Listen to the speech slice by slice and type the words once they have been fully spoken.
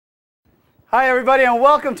Hi everybody and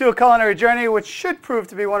welcome to A Culinary Journey, which should prove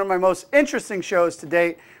to be one of my most interesting shows to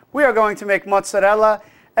date. We are going to make mozzarella,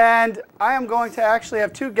 and I am going to actually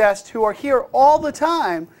have two guests who are here all the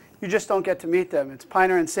time. You just don't get to meet them. It's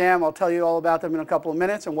Piner and Sam. I'll tell you all about them in a couple of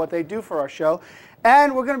minutes and what they do for our show.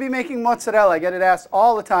 And we're going to be making mozzarella. I get it asked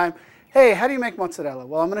all the time, hey, how do you make mozzarella?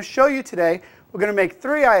 Well, I'm going to show you today. We're going to make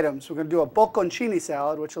three items. We're going to do a Bocconcini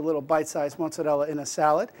salad, which is a little bite-sized mozzarella in a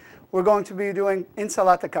salad. We're going to be doing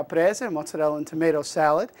Insalata Caprese, mozzarella and tomato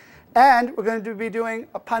salad. And we're going to be doing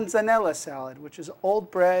a Panzanella salad, which is old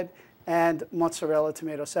bread and mozzarella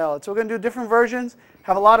tomato salad. So we're going to do different versions,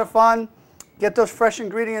 have a lot of fun, get those fresh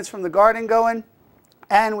ingredients from the garden going.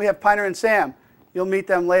 And we have Piner and Sam. You'll meet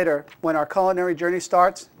them later when our culinary journey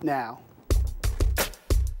starts now.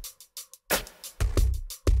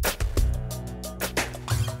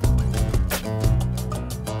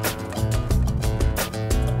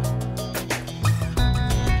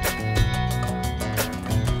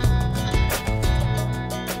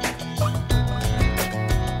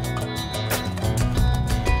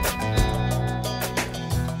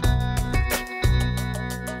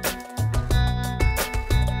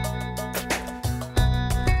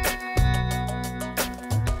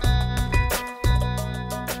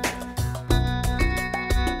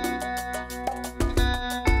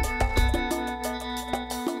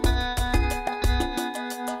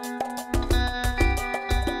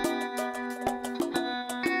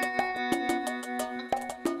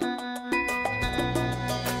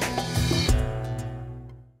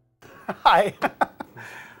 Hi.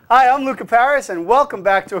 Hi, I'm Luca and welcome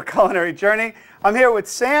back to A Culinary Journey. I'm here with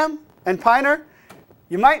Sam and Piner.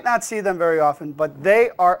 You might not see them very often, but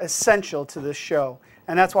they are essential to this show.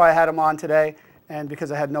 And that's why I had them on today, and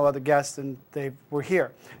because I had no other guests and they were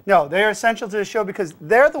here. No, they are essential to the show because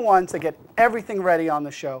they're the ones that get everything ready on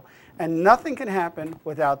the show, and nothing can happen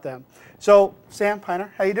without them. So, Sam,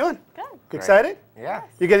 Piner, how you doing? Good. Excited? Yeah.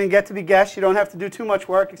 You're going to get to be guests. You don't have to do too much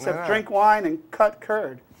work except drink wine and cut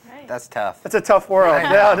curd. That's tough. That's a tough world.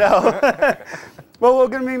 No. What we're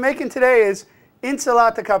going to be making today is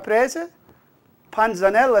Insalata Caprese,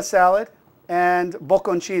 Panzanella salad, and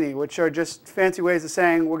Bocconcini, which are just fancy ways of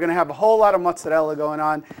saying we're going to have a whole lot of mozzarella going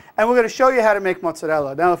on. And we're going to show you how to make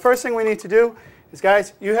mozzarella. Now, the first thing we need to do is,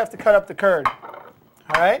 guys, you have to cut up the curd.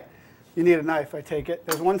 All right? You need a knife, I take it.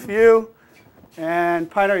 There's one for you. And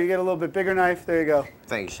Piner, you get a little bit bigger knife. There you go.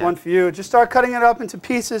 Thanks, Chef. One for you. Just start cutting it up into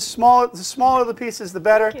pieces. The smaller the pieces, the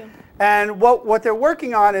better. Thank you. And what they're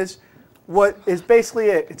working on is what is basically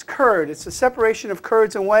it. It's curd. It's the separation of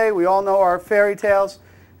curds and whey. We all know our fairy tales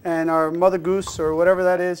and our mother goose or whatever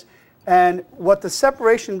that is. And what the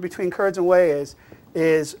separation between curds and whey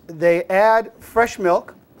is they add fresh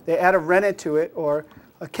milk. They add a rennet to it, or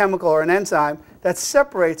a chemical or an enzyme that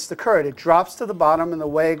separates the curd. It drops to the bottom and the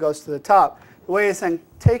whey goes to the top. The whey is then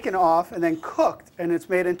taken off and then cooked, and it's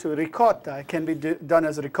made into ricotta. It can be done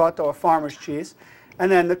as a ricotta or farmer's cheese.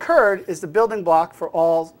 And then the curd is the building block for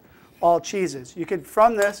all cheeses. You could,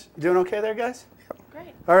 from this, you doing okay there, guys?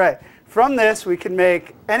 Great. All right. From this, we can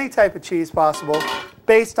make any type of cheese possible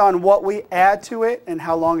based on what we add to it and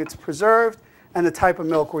how long it's preserved and the type of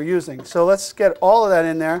milk we're using. So let's get all of that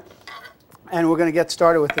in there, and we're going to get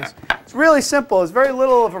started with this. It's really simple. It's very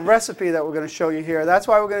little of a recipe that we're going to show you here. That's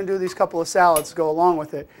why we're going to do these couple of salads to go along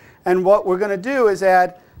with it. And what we're going to do is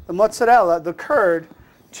add the mozzarella, the curd,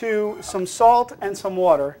 to some salt and some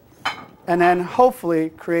water, and then hopefully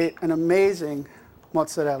create an amazing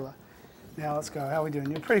mozzarella. Now let's go. How are we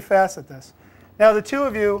doing? You're pretty fast at this. Now the two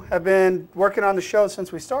of you have been working on the show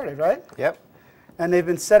since we started, right? Yep. And they've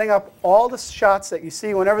been setting up all the shots that you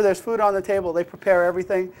see. Whenever there's food on the table, they prepare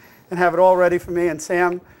everything and have it all ready for me. And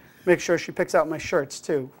Sam makes sure she picks out my shirts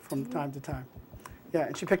too from time to time. Yeah,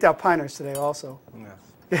 and she picked out Piner's today also.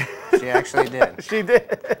 Yes. She actually did. She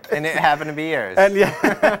did. And it happened to be yours. And yeah,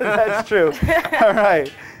 that's true. All right.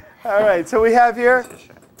 All right. So we have here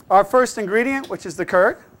our first ingredient, which is the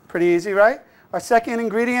curd. Pretty easy, right? Our second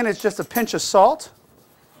ingredient is just a pinch of salt.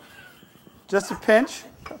 Just a pinch,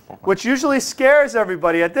 which usually scares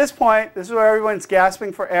everybody. At this point, this is where everyone's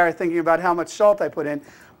gasping for air thinking about how much salt I put in.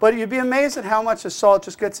 But you'd be amazed at how much the salt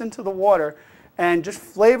just gets into the water and just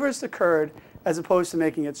flavors the curd as opposed to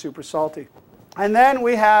making it super salty. And then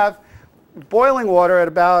we have boiling water at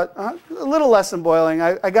about a little less than boiling.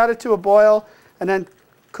 I got it to a boil and then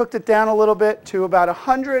cooked it down a little bit to about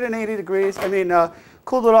 180 degrees.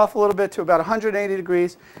 Cooled it off a little bit to about 180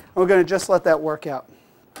 degrees. And we're going to just let that work out.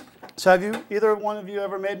 So have either one of you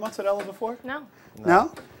ever made mozzarella before? No.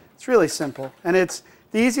 No? It's really simple. And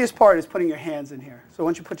the easiest part is putting your hands in here. So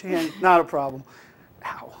once you put your hands, not a problem.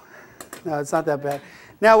 Ow. No, it's not that bad.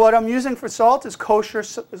 Now what I'm using for salt is kosher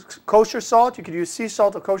salt. You could use sea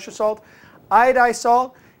salt or kosher salt. Iodized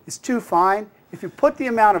salt is too fine. If you put the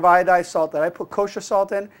amount of iodized salt that I put kosher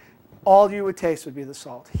salt in, all you would taste would be the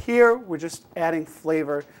salt. Here, we're just adding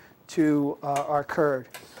flavor to our curd.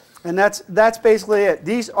 And that's basically it.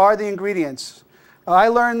 These are the ingredients. I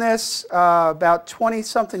learned this about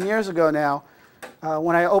 20-something years ago now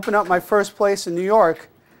when I opened up my first place in New York.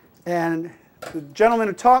 And the gentleman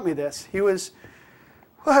who taught me this, he was,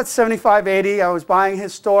 well, at 75, 80. I was buying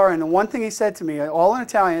his store, and the one thing he said to me, all in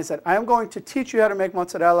Italian, is that I'm going to teach you how to make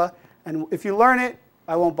mozzarella, and if you learn it,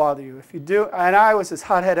 I won't bother you. If you do, and I was this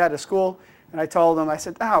hothead out of school, and I told him, I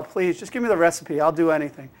said, oh, please, just give me the recipe. I'll do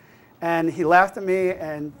anything. And he laughed at me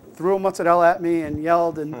and threw mozzarella at me and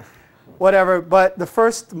yelled and whatever. But the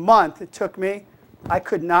first month it took me, I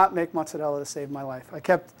could not make mozzarella to save my life. I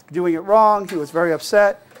kept doing it wrong. He was very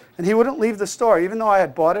upset. And he wouldn't leave the store. Even though I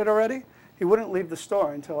had bought it already, he wouldn't leave the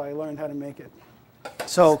store until I learned how to make it.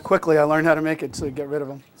 So quickly I learned how to make it to get rid of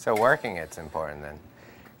him. So working it's important then.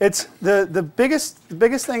 It's the biggest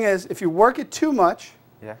thing is if you work it too much,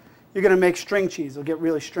 Yeah. you're going to make string cheese. It'll get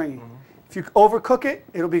really stringy. If you overcook it,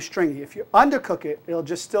 it'll be stringy. If you undercook it, it'll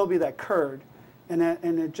just still be that curd, and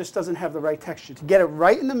it just doesn't have the right texture. To get it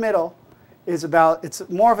right in the middle is it's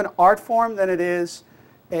more of an art form than it is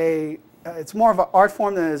it's more of an art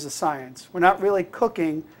form than it is a science. We're not really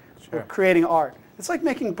cooking, we're creating art. It's like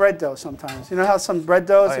making bread dough sometimes. You know how some bread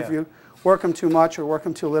doughs, if you work them too much or work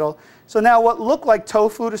them too little. So now what looked like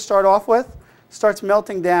tofu to start off with starts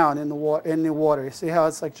melting down in the water. You see how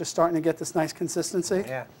it's like just starting to get this nice consistency?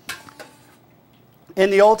 Yeah. In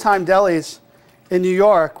the old-time delis in New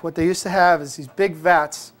York, what they used to have is these big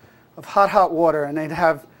vats of hot water, and they'd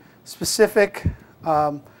have specific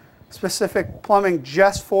plumbing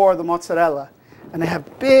just for the mozzarella. And they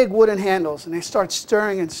have big wooden handles, and they start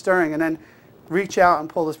stirring and stirring, and then reach out and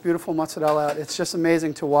pull this beautiful mozzarella out. It's just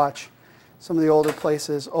amazing to watch some of the older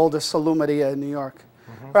places, older salumeria in New York.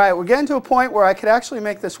 All right, we're getting to a point where I could actually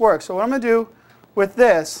make this work. So what I'm going to do with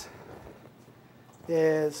this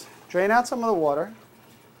is drain out some of the water.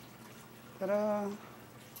 Ta-da.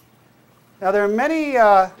 Now there are many,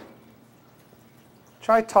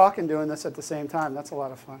 try talking doing this at the same time. That's a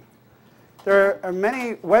lot of fun. There are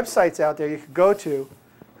many websites out there you could go to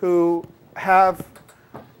who have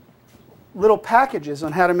little packages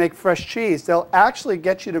on how to make fresh cheese. They'll actually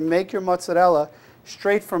get you to make your mozzarella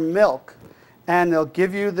straight from milk. And they'll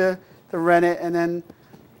give you the rennet, and then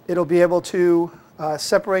it'll be able to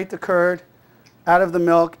separate the curd out of the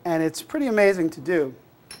milk, and it's pretty amazing to do.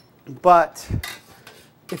 But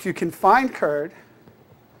if you can find curd,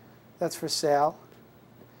 that's for sale.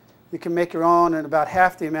 You can make your own in about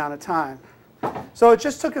half the amount of time. So it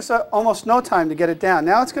just took us almost no time to get it down.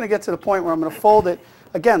 Now it's going to get to the point where I'm going to fold it,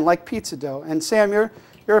 again, like pizza dough. And Sam, you're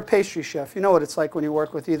a pastry chef. You know what it's like when you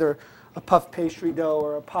work with either a puff pastry dough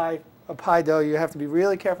or a pie dough. You have to be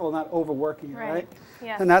really careful of not overworking it, right?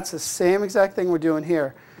 Yeah. And that's the same exact thing we're doing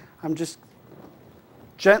here. I'm just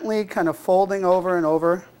gently kind of folding over and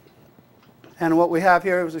over. And what we have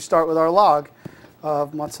here is we start with our log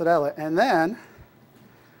of mozzarella. And then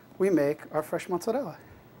we make our fresh mozzarella.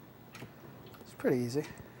 It's pretty easy.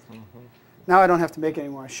 Now I don't have to make it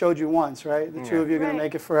anymore. I showed you once, right? The two of you are going to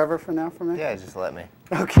make it forever from now for me? Yeah, just let me.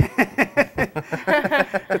 Okay.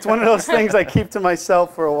 It's one of those things I keep to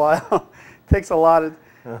myself for a while. It takes a lot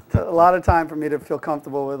of time for me to feel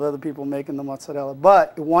comfortable with other people making the mozzarella.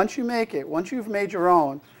 But once you make it, once you've made your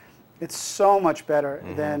own, it's so much better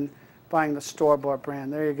than buying the store-bought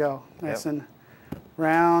brand. There you go. Nice and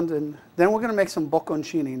round. And then we're going to make some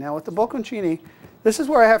bocconcini. Now with the bocconcini, this is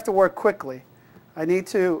where I have to work quickly. I need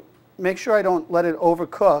to make sure I don't let it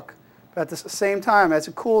overcook. But at the same time, as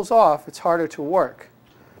it cools off, it's harder to work.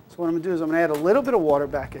 So what I'm going to do is I'm going to add a little bit of water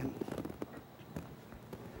back in.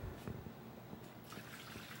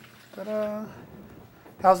 Ta-da.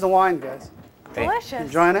 How's the wine, guys? Delicious.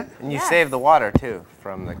 Enjoying it? And you save the water too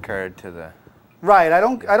from the curd to the. Right. I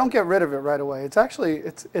don't get rid of it right away. It's actually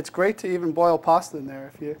it's great to even boil pasta in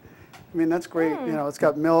there if you. I mean that's great. You know, it's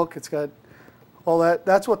got milk. It's got all that.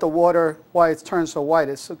 That's what the water. Why it's turned so white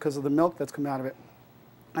is because of the milk that's come out of it.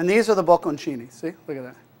 And these are the bocconcini. See, look at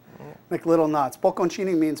that. Like little knots.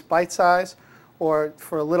 Bocconcini means bite size, or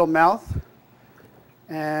for a little mouth.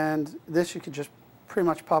 And this you could just pretty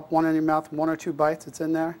much pop one in your mouth, 1 or 2 bites. It's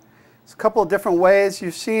in there. There's a couple of different ways.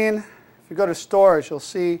 You've seen, if you go to stores, you'll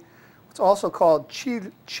see what's also called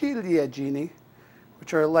ciliegini,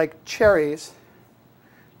 which are like cherries,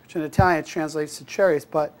 which in Italian translates to cherries,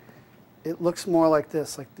 but it looks more like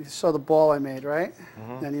this. Like you saw the ball I made, right?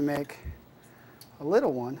 Then you make a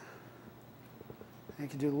little one. And you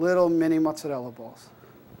can do little mini mozzarella balls.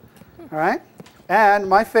 All right? And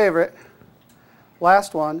my favorite,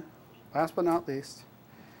 last one, last but not least,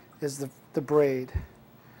 is the braid.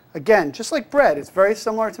 Again, just like bread, it's very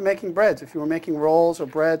similar to making breads. If you were making rolls or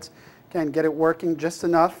breads, again, get it working just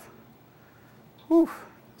enough. Whew,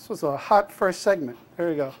 this was a hot first segment. There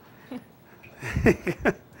we go.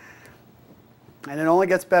 And it only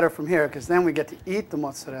gets better from here because then we get to eat the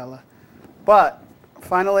mozzarella. But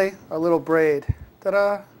finally, our little braid.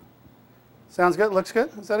 Ta-da! Sounds good? Looks good?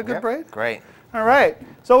 Is that a good braid? Great. All right.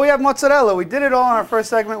 So we have mozzarella. We did it all in our first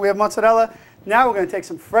segment. We have mozzarella. Now we're going to take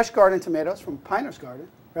some fresh garden tomatoes from Piner's garden,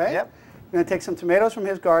 right? Yep. We're going to take some tomatoes from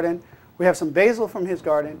his garden. We have some basil from his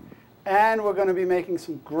garden. And we're going to be making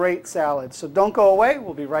some great salads. So don't go away.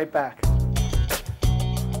 We'll be right back.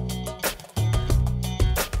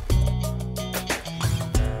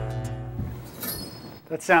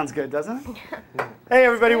 That sounds good, doesn't it? Hey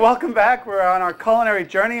everybody, welcome back. We're on our culinary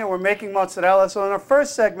journey and we're making mozzarella. So in our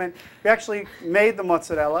first segment, we actually made the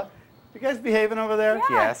mozzarella. You guys behaving over there?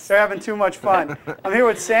 Yes. They're having too much fun. I'm here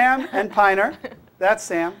with Sam and Piner. That's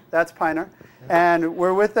Sam, that's Piner. And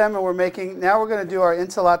we're with them and we're making, now we're going to do our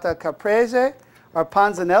Insalata Caprese, our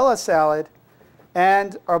Panzanella salad,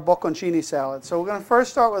 and our Bocconcini salad. So we're going to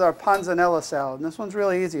first start with our Panzanella salad. And this one's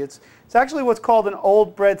really easy. It's actually what's called an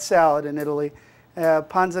old bread salad in Italy.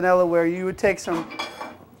 Panzanella, where you would take some,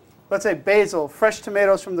 let's say basil, fresh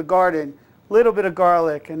tomatoes from the garden, a little bit of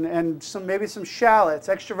garlic, and maybe some shallots,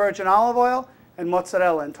 extra virgin olive oil, and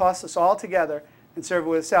mozzarella, and toss this all together and serve it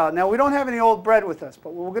with a salad. Now, we don't have any old bread with us,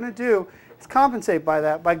 but what we're going to do is compensate by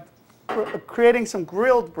that by creating some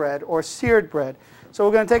grilled bread or seared bread. So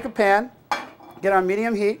we're going to take a pan, get on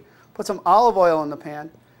medium heat, put some olive oil in the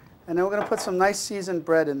pan, and then we're going to put some nice seasoned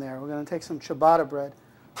bread in there. We're going to take some ciabatta bread.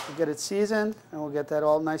 We'll get it seasoned, and we'll get that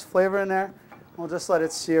all nice flavor in there. We'll just let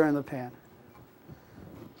it sear in the pan.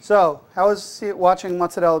 So, how is watching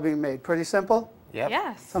mozzarella being made? Pretty simple? Yep.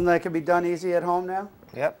 Yes. Something that can be done easy at home now?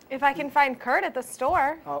 Yep. If I can find curd at the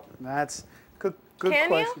store. Oh, that's good Can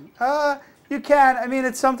question. You can. I mean,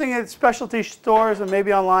 it's something at specialty stores and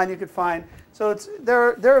maybe online you could find. So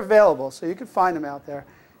they're available, so you can find them out there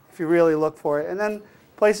if you really look for it. And then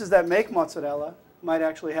places that make mozzarella might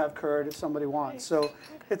actually have curd if somebody wants. So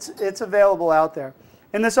it's available out there.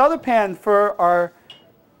 In this other pan for our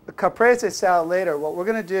Caprese salad later, what we're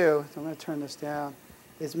going to do, so I'm going to turn this down,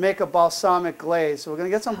 is make a balsamic glaze. So we're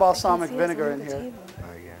going to get some balsamic vinegar in here.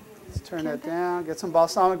 Oh, yeah. Let's turn that down, get some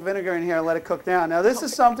balsamic vinegar in here and let it cook down. Now this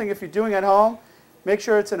is something, if you're doing at home, make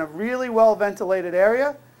sure it's in a really well ventilated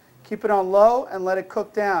area, keep it on low and let it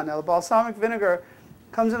cook down. Now the balsamic vinegar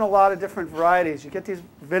comes in a lot of different varieties. You get these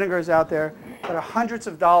vinegars out there that are hundreds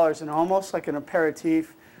of dollars and almost like an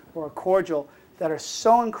aperitif or a cordial that are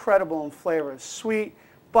so incredible in flavor. Sweet,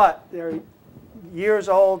 but they're years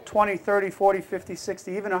old, 20, 30, 40, 50,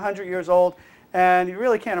 60, even 100 years old, and you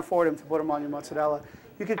really can't afford them to put them on your mozzarella.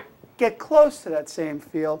 You could get close to that same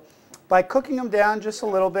feel by cooking them down just a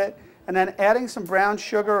little bit and then adding some brown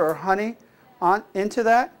sugar or honey into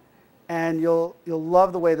that, and you'll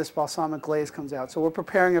love the way this balsamic glaze comes out. So we're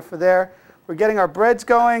preparing it for there. We're getting our breads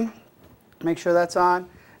going. Make sure that's on.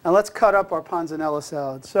 And let's cut up our panzanella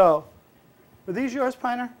salad. So, were these yours,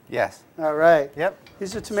 Piner? Yes. All right. Yep.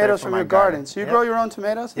 These are tomatoes Straight from your garden. So you Yep. grow your own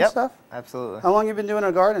tomatoes and Yep. stuff? Absolutely. How long have you been doing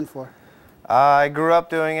a garden for? I grew up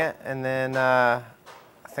doing it, and then I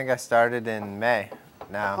think I started in May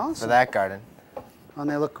now Awesome. for that garden. And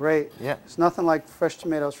they look great. Yeah. It's nothing like fresh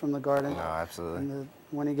tomatoes from the garden. No, absolutely.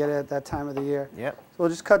 When you get it at that time of the year. Yep. So we'll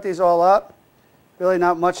just cut these all up. Really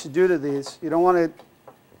not much to do to these. You don't want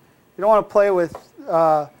to play with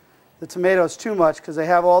the tomatoes too much because they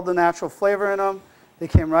have all the natural flavor in them. They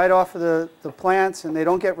came right off of the plants and they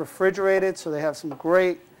don't get refrigerated, so they have some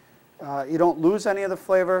great, you don't lose any of the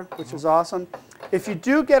flavor, which is awesome. If you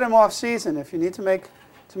do get them off season, if you need to make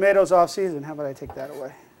tomatoes off season, how about I take that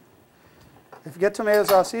away? If you get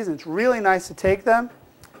tomatoes off season, it's really nice to take them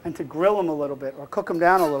and to grill them a little bit or cook them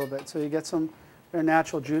down a little bit so you get some their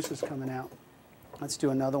natural juices coming out. Let's do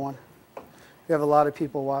another one. We have a lot of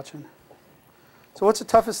people watching. So what's the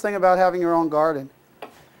toughest thing about having your own garden?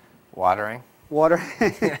 Watering. Watering.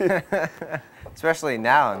 Especially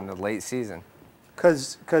now in the late season.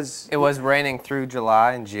 Because It was raining through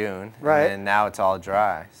July and June, Right. and now it's all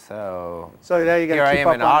dry. So now you got here to I keep am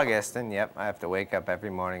up in on. August, and yep, I have to wake up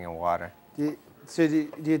every morning and water. Do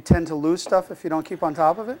you tend to lose stuff if you don't keep on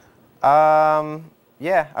top of it?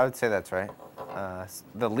 Yeah, I would say that's right.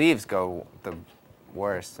 The leaves go the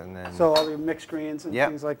worst, and then So all your mixed greens and Yep,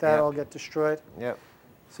 things like that yep. all get destroyed. Yep,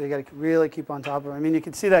 So you got to really keep on top of it. I mean, you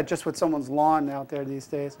can see that just with someone's lawn out there these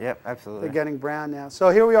days. yep, absolutely. They're getting brown now. So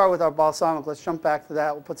here we are with our balsamic. Let's jump back to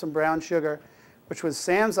that. We'll put some brown sugar. which was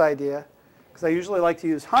Sam's idea, because I usually like to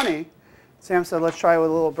use honey. Sam said, let's try it with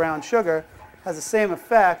a little brown sugar. Has the same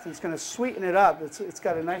effect, and it's going to sweeten it up. It's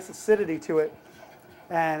got a nice acidity to it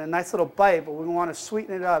and a nice little bite, but we want to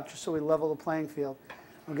sweeten it up just so we level the playing field.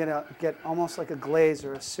 We're going to get almost like a glaze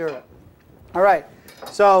or a syrup. All right,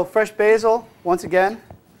 so fresh basil, once again,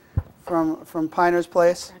 from Piner's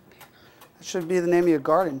Place. That should be the name of your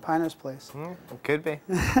garden, Piner's Place. It could be.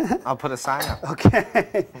 I'll put a sign up.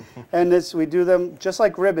 Okay. And this, we do them just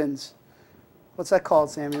like ribbons. What's that called,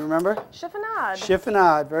 Sam? You remember? Chiffonade.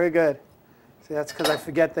 Chiffonade. Very good. See, that's because I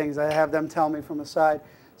forget things. I have them tell me from the side.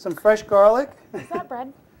 Some fresh garlic. Is that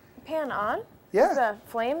bread pan on? Yeah. Is the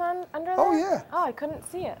flame on under there? Oh, yeah. Oh, I couldn't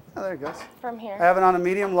see it Oh, there it goes. from here. I have it on a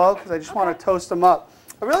medium-low because I just want to toast them up.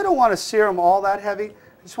 I really don't want to sear them all that heavy.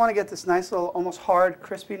 I just want to get this nice little almost hard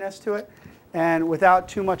crispiness to it and without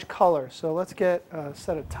too much color. So let's get a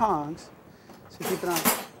set of tongs. So keep it on.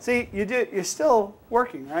 See, you're still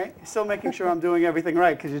working, right? You're still making sure I'm doing everything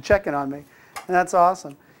right because you're checking on me. And that's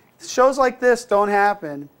awesome. Shows like this don't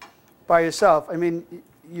happen by yourself. I mean,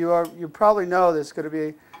 you probably know there's going to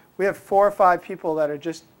be, we have 4 or 5 people that are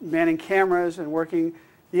just manning cameras and working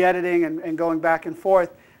the editing and going back and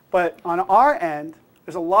forth. But on our end,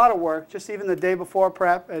 there's a lot of work, just even the day before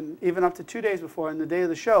prep and even up to 2 days before and the day of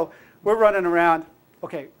the show, we're running around.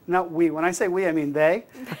 Okay, not we. When I say we, I mean they.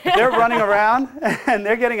 They're running around and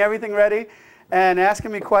they're getting everything ready and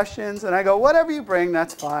asking me questions. And I go, whatever you bring,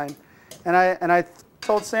 that's fine. And I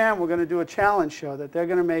told Sam we're going to do a challenge show that they're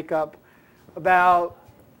going to make up about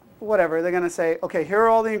whatever. They're going to say, okay, here are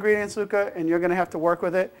all the ingredients, Luca, and you're going to have to work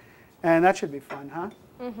with it. And that should be fun, huh?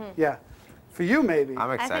 Mm-hmm. Yeah. For you, maybe.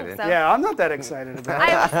 I'm excited. I think so. Yeah, I'm not that excited about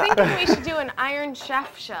it. I was thinking we should do an Iron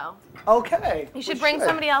Chef show. Okay. You should bring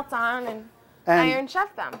somebody else on and Iron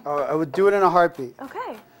Chef them. Oh, I would do it in a heartbeat.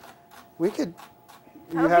 Okay. We could.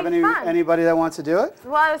 That You would have be fun. anybody that wants to do it?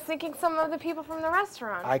 Well, I was thinking some of the people from the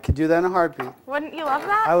restaurant. I could do that in a heartbeat. Wouldn't you love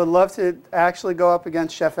that? I would love to actually go up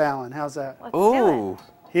against Chef Allen. How's that? Let's do Ooh. it.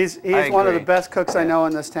 He's I one of the agree. best cooks I know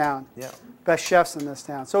in this town. Yeah. Best chefs in this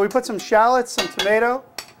town. So we put some shallots, some tomato,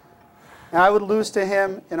 and I would lose to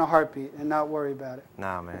him in a heartbeat and not worry about it.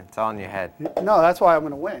 Nah, man, it's all in your head. No, that's why I'm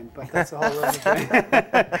going to win, but that's a whole other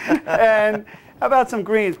thing. And how about some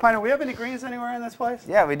greens? Piner, we have any greens anywhere in this place?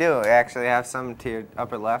 Yeah, we do. We actually have some to your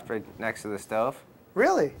upper left, right next to the stove.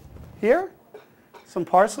 Really? Here? Some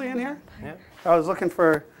parsley in here? Yeah. I was looking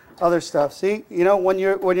for other stuff. See, you know, when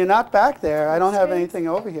you're not back there, I don't have anything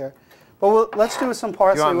over here. But let's do some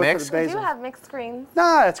parsley want with mixed? the We basil. do have mixed greens.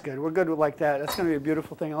 Nah, that's good. We're good with like that. That's going to be a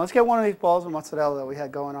beautiful thing. And let's get one of these balls of mozzarella that we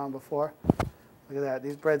had going on before. Look at that.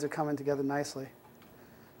 These breads are coming together nicely.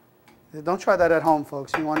 Don't try that at home,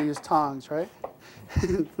 folks. You want to use tongs, right?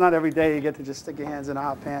 It's not every day you get to just stick your hands in a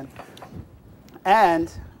hot pan.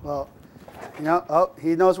 And, well, you know, oh,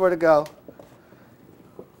 he knows where to go.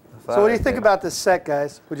 So what do you think about this set,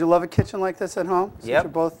 guys? Would you love a kitchen like this at home? Since Yep.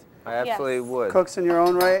 you're both I absolutely would. cooks in your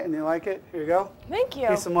own right and you like it. Here you go. Thank you.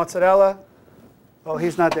 Piece of mozzarella. Oh,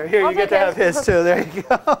 he's not there. Here, I'll you get take to it. have his too. There you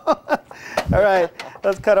go. All right,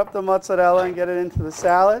 let's cut up the mozzarella and get it into the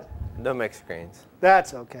salad. No mixed greens.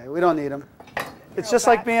 That's okay. We don't need them. It's just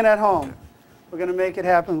like being at home. We're going to make it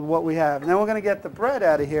happen with what we have. And then we're going to get the bread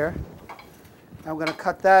out of here. And we're going to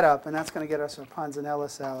cut that up, and that's going to get us our Panzanella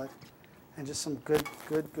salad. And just some good,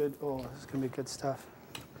 oh, this is going to be good stuff.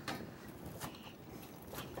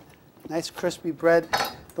 Nice crispy bread.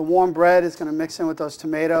 The warm bread is going to mix in with those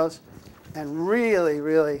tomatoes. And really,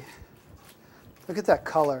 really, look at that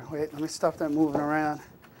color. Wait, let me stop that moving around.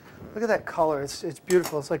 Look at that color. It's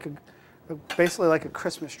beautiful. It's like basically like a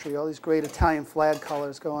Christmas tree. All these great Italian flag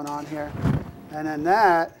colors going on here. And then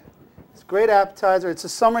that, it's a great appetizer. It's the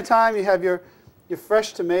summertime. You have your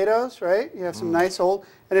fresh tomatoes, right? You have some nice old,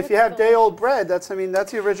 and if you have day-old bread, that's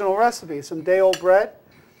the original recipe. Some day-old bread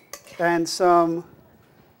and some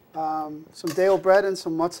day-old bread and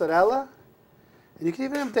some mozzarella. And you can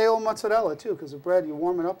even have day-old mozzarella too, because the bread, you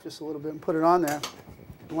warm it up just a little bit and put it on there.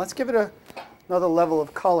 And let's give it another level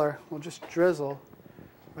of color. We'll just drizzle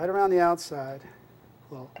right around the outside.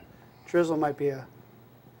 Well, drizzle might be a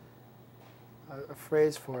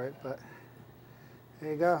phrase for it, but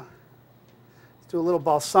there you go. Let's do a little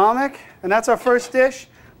balsamic, and that's our first dish.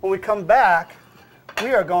 When we come back,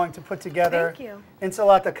 we are going to put together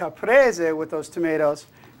Insalata Caprese with those tomatoes,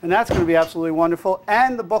 and that's going to be absolutely wonderful.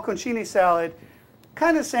 And the Bocconcini salad,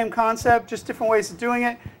 kind of the same concept, just different ways of doing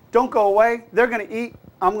it. Don't go away. They're going to eat.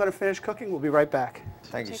 I'm going to finish cooking. We'll be right back.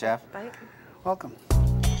 Thank you, Chef. Welcome.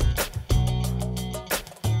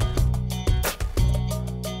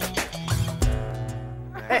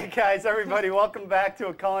 Hey guys, everybody, welcome back to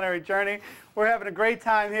A Culinary Journey. We're having a great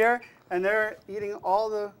time here. and they're eating all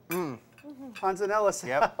the Panzanella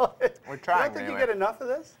salad. We're I trying. don't think anyway. you get enough of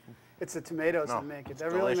this. It's the tomatoes No, that make it. it's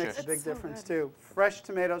That really delicious. makes a big It's so difference good. too. Fresh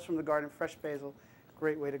tomatoes from the garden, fresh basil,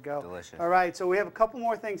 great way to go. Delicious. All right, so we have a couple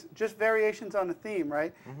more things, just variations on the theme,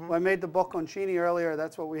 right? Well, I made the bocconcini earlier.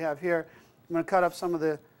 That's what we have here. I'm going to cut up some of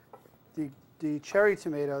the cherry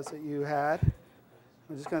tomatoes that you had.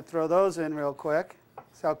 I'm just going to throw those in real quick.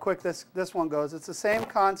 See how quick this one goes. It's the same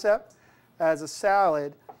concept as a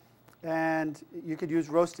salad, and you could use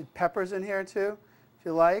roasted peppers in here too, if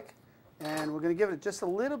you like. And we're going to give it just a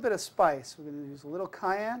little bit of spice. We're going to use a little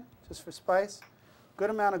cayenne just for spice.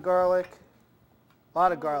 Good amount of garlic. A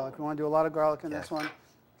lot of garlic. We want to do a lot of garlic in this Yes. one,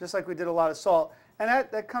 just like we did a lot of salt. And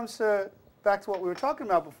that comes back to what we were talking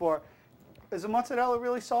about before. Is the mozzarella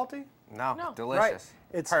really salty? No, No. delicious.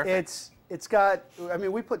 It's Perfect. it's got. I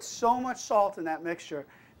mean, we put so much salt in that mixture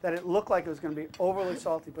that it looked like it was going to be overly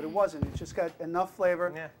salty, but it wasn't. It's just got enough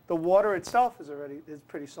flavor. Yeah. The water itself is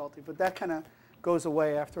pretty salty, but that kind of goes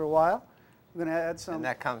away after a while. We're going to add some. And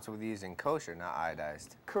that comes with using kosher, not iodized.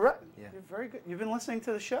 Correct. Yeah. You're very good. You've been listening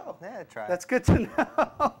to the show. Yeah, try. That's good to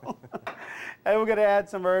know. And we're going to add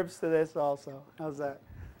some herbs to this also. How's that?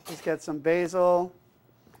 Let's get some basil.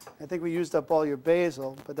 I think we used up all your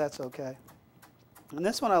basil, but that's okay. And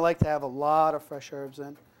this one I like to have a lot of fresh herbs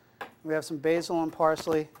in. We have some basil and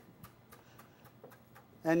parsley.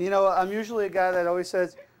 And you know, I'm usually a guy that always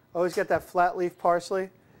says, always get that flat leaf parsley.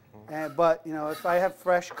 But you know, if I have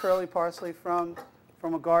fresh curly parsley from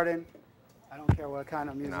a garden, I don't care what kind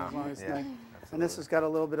I'm using as long as it's nice. And this has got a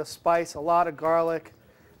little bit of spice, a lot of garlic,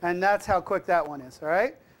 and that's how quick that one is. All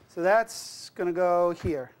right. So that's gonna go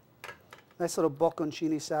here. Nice little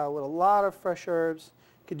bocconcini salad with a lot of fresh herbs.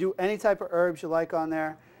 You could do any type of herbs you like on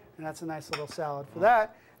there, and that's a nice little salad for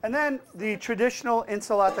that. And then the traditional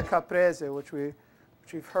Insalata Caprese, which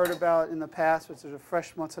we've heard about in the past, which is a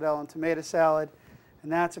fresh mozzarella and tomato salad,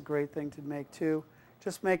 and that's a great thing to make too.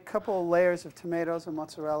 Just make a couple of layers of tomatoes and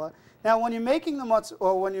mozzarella. Now, when you're making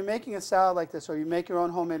when you're making a salad like this, or you make your own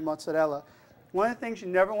homemade mozzarella, one of the things you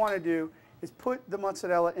never want to do is put the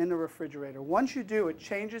mozzarella in the refrigerator. Once you do, it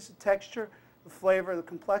changes the texture, the flavor, the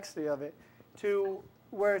complexity of it to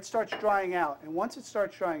where it starts drying out. And once it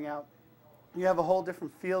starts drying out, you have a whole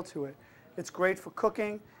different feel to it. It's great for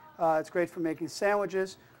cooking. It's great for making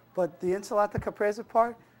sandwiches. But the Insalata Caprese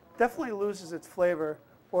part definitely loses its flavor,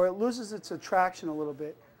 or it loses its attraction a little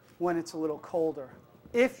bit when it's a little colder.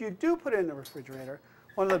 If you do put it in the refrigerator,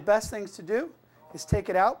 one of the best things to do is take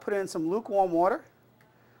it out, put it in some lukewarm water,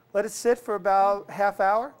 let it sit for about half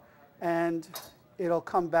hour, and it'll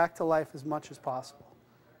come back to life as much as possible.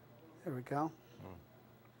 There we go.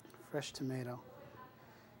 Fresh tomato.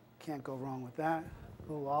 Can't go wrong with that.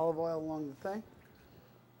 A little olive oil along the thing,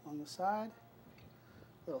 on the side.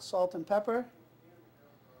 A little salt and pepper.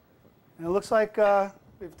 And it looks like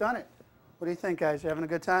we've done it. What do you think, guys? You having a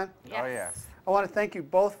good time? Oh, yeah. I want to thank you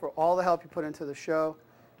both for all the help you put into the show.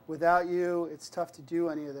 Without you, it's tough to do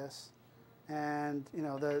any of this. And you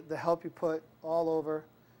know, the help you put all over,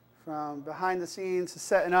 from behind the scenes to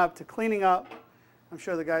setting up to cleaning up. I'm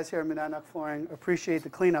sure the guys here at Monadnock Flooring appreciate the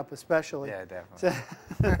cleanup especially. Yeah, definitely.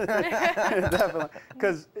 Definitely.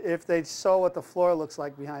 Because if they saw what the floor looks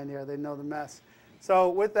like behind here, they'd know the mess. So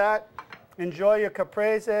with that, enjoy your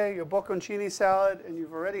caprese, your bocconcini salad, and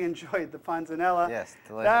you've already enjoyed the panzanella. Yes,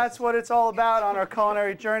 delicious. That's what it's all about on our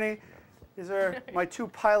culinary journey. These are my two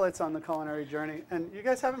pilots on the culinary journey. And you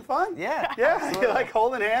guys having fun? Yeah. Yeah, absolutely. you like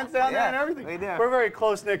holding hands down there Yeah, and everything? we do. We're a very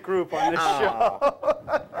close-knit group on this show.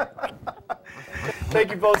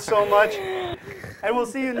 Thank you both so much. And we'll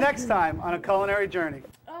see you next time on A Culinary Journey.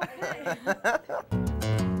 Okay.